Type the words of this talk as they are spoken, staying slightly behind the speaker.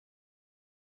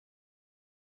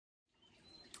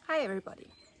Hi everybody,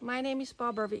 my name is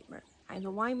Barbara Wittmer. I'm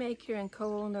the winemaker and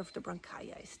co-owner of the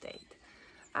Brancaia estate.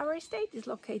 Our estate is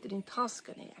located in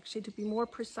Tuscany. Actually, to be more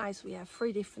precise, we have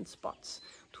 3 different spots.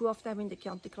 2 of them in the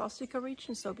Chianti Classico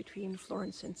region, so between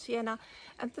Florence and Siena,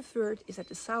 and the 3rd is at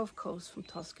the south coast from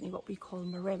Tuscany, what we call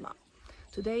Maremma.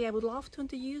 Today I would love to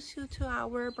introduce you to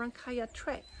our Brancaia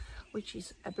TRE, which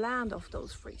is a blend of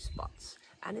those 3 spots.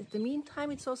 And in the meantime,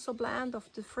 it's also a blend of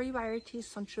the 3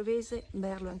 varieties, Sangiovese,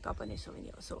 Merlot and Cabernet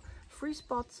Sauvignon. So 3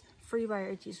 spots, 3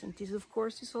 varieties, and this of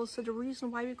course is also the reason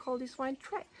why we call this wine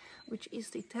Tre, which is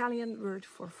the Italian word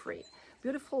for 3.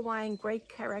 Beautiful wine, great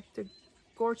character,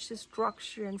 gorgeous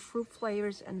structure and fruit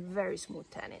flavors, and very smooth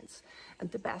tannins. And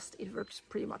the best, it works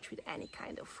pretty much with any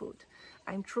kind of food.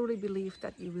 I truly believe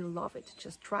that you will love it.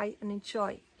 Just try and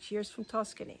enjoy. Cheers from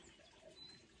Tuscany.